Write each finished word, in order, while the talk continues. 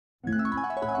Hi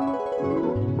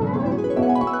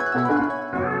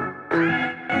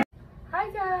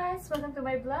guys! Welcome to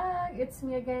my vlog! It's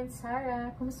me again, Sarah.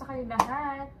 Kumusta kayo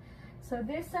lahat? So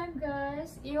this time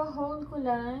guys, i-haul ko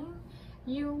lang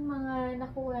yung mga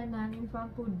nakuha namin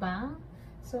from food bank.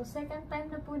 So second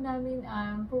time na po namin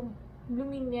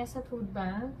luminya sa food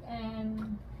bank,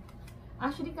 and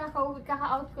actually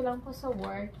kaka-out ko lang po sa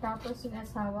work. Tapos yung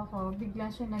asawa ko, bigla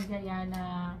siya nagyaya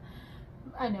na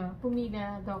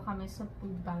pumila daw kami sa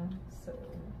food bank. So,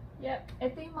 yep.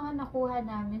 Ito yung mga nakuha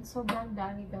namin. Sobrang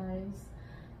dami, guys.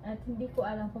 At hindi ko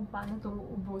alam kung paano ito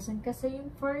uubusin. Kasi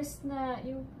yung first na,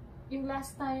 yung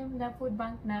last time na food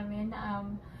bank namin,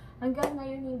 hanggang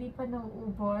ngayon hindi pa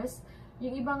nauubos.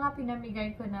 Yung iba nga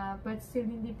pinamigay ko na, but still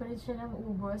hindi pa rin siya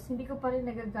nauubos. Hindi ko pa rin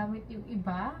nagagamit yung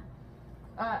iba.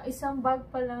 Isang bag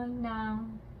pa lang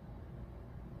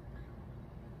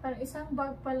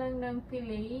ng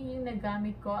fillet yung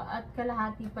nagamit ko at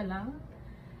kalahati pa lang.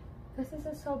 Kasi sa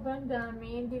sobrang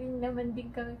dami, hindi rin naman din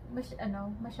kami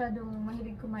masyadong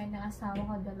mahilig kumain ng asawa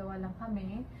ko, dalawa lang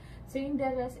kami. So yung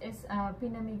the rest is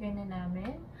pinamigay na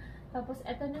namin. Tapos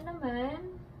eto na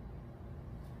naman,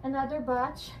 another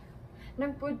batch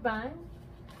ng food bank.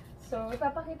 So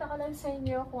ipapakita ko lang sa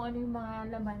inyo kung ano yung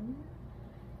mga laman.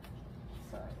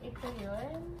 So ito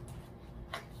yun.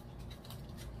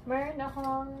 Meron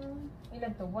akong,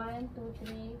 ilan to? 1, 2,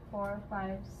 3, 4,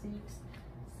 5, 6,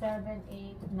 7,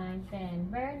 8, 9,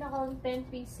 10. Meron akong 10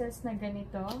 pieces na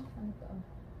ganito. Ano to?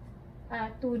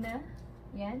 Tuna.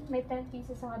 Yan. May 10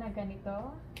 pieces ako na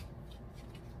ganito.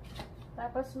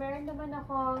 Tapos meron naman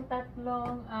akong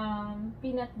tatlong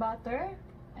peanut butter.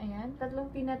 Ayan.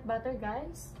 Tatlong peanut butter,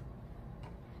 guys.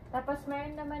 Tapos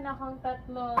meron naman akong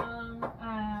tatlong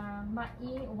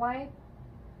white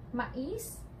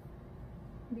mais.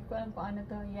 Hindi ko alam kung ano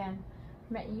to. Yan.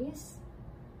 Mais.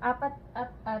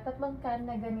 Tatlong can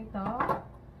na ganito.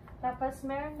 Tapos,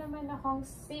 meron naman akong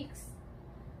 6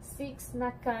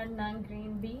 na can ng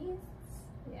green beans.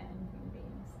 Yan. Green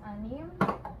beans. 6.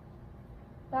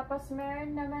 Tapos,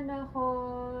 meron naman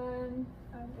akong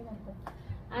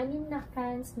 6 na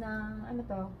cans ng ano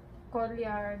to?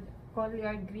 Collard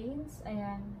greens.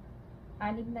 Ayan.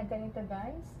 6 na ganito,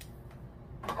 guys.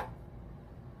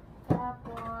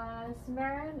 Tapos,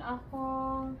 meron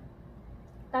akong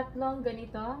tatlong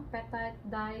ganito, petite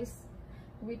dice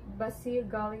with basil,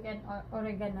 garlic, and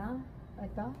oregano.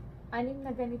 Ito. 6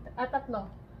 na ganito. Tatlo.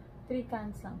 3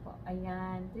 cans lang po.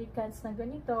 Ayan. 3 cans na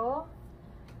ganito.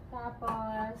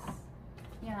 Tapos,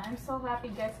 yeah, I'm so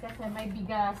happy guys kasi may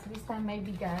bigas. This time may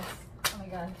bigas. Oh my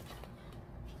God.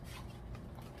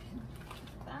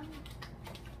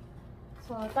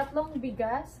 So, tatlong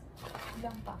bigas.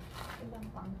 Ilang pa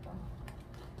ito?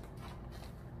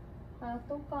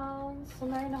 2 pounds. So,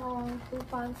 meron akong 2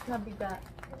 pounds na bigas.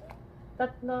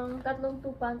 Tatlong 2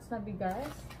 pounds na bigas.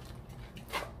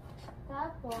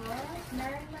 Tapos,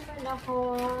 meron naman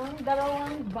akong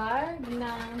 2 bag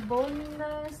ng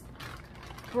boneless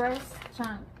breast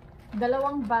chunk.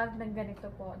 2 bag ng ganito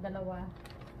po. 2.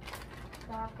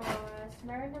 Tapos,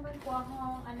 meron naman po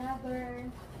akong another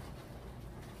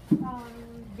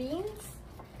beans.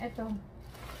 Ito.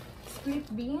 Split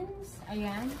beans.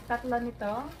 Ayan. 3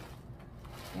 nito.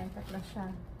 Ayan, 3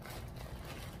 siya.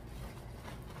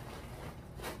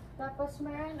 Tapos,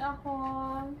 meron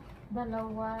akong 2,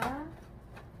 4,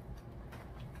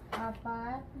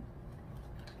 6,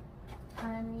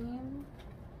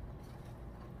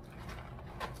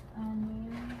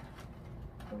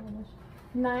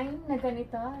 9 na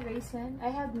ganito. Raisin.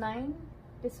 I have 9.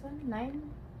 This one, 9.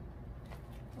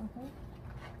 Okay.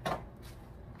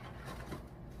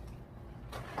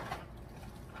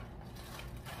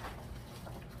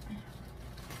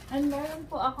 And meron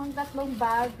po akong 3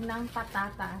 bag ng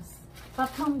patatas.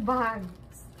 3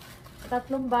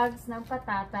 bags ng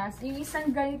patatas. Yung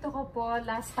isang ganito ko po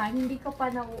last time, hindi ko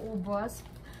pa nauubos.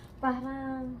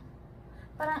 Parang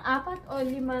 4 o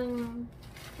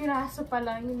 5 piraso pa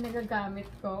lang yung nagagamit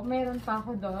ko. Meron pa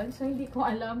ako doon. So, hindi ko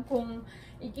alam kung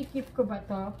ikikip ko ba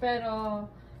to. Pero,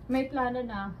 may plano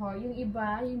na ako. Yung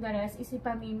iba, yung the rest, is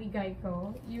ipamimigay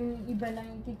ko. Yung iba lang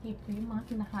yung ikikip ko. Yung mga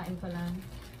kinakain ko lang.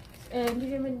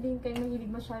 Hindi naman din kayo mahilig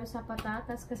masyado sa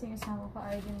patatas kasi yung asawa ko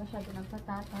ay din masyado ng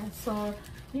patatas. So,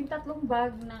 yung 3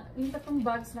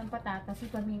 bags ng patatas,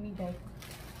 ipamimigay ko.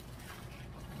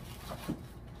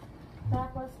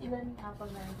 Tapos, ilan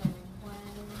apple meron kami?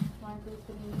 1, 2,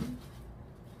 3,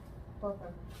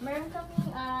 4. Meron kami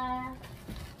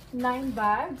 9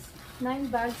 bags. 9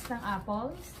 bags ng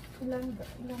apples. Ilang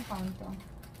pound to?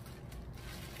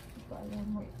 Hindi ko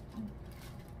alam mo.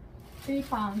 3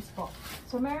 pounds po.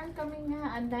 So, meron kami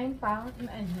nga 9 pounds.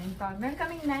 Meron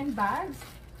kaming 9 bags.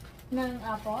 ng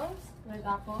apples, red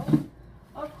apple.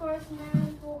 Of course,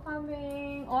 meron po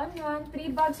kaming onion,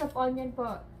 3 bags of onion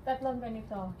po. Tatlong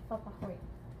ganito, papakoy.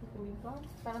 Ituloy ko,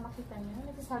 para makita nyo.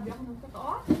 Nagsasabi ako ng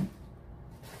totoo.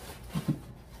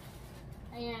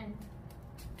 Ayan.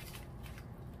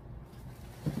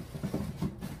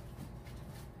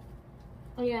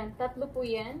 Ayan, tatlo po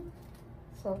yan.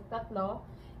 So, tatlo.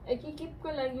 I-keep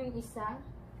ko lang yung isa.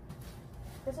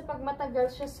 Kasi pag matagal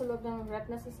siya sa loob ng rep,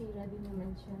 nasisira din naman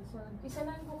siya. So, isa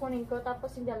lang kukunin ko,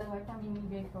 tapos yung dalawa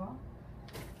pamimigay ko.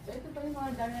 So, ito pa yung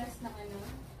mga the rest ng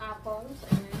apples.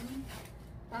 Ayan.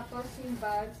 Tapos yung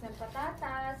bags ng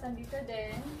patatas, andito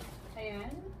din. Ayan.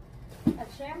 At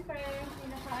syempre,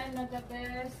 pinakain na the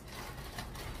best.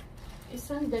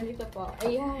 Isang ganito po.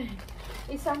 Ayan.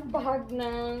 Isang bag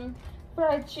ng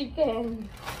fried chicken.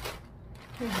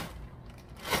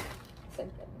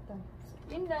 Isang ganito. So,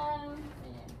 yun lang.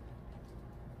 Ayan.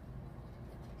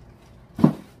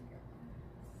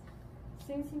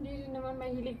 Since hindi rin naman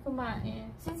mahilig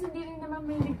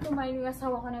kumain yung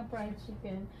asawa ko ng fried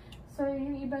chicken. So,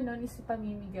 yung iba nun is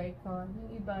pamimigay ko.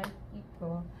 Yung iba, eat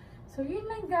ko. So, yun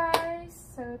lang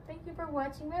guys. So, thank you for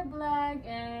watching my vlog.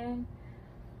 And,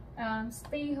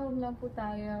 stay home lang po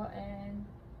tayo. And,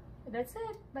 that's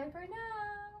it. Bye for now.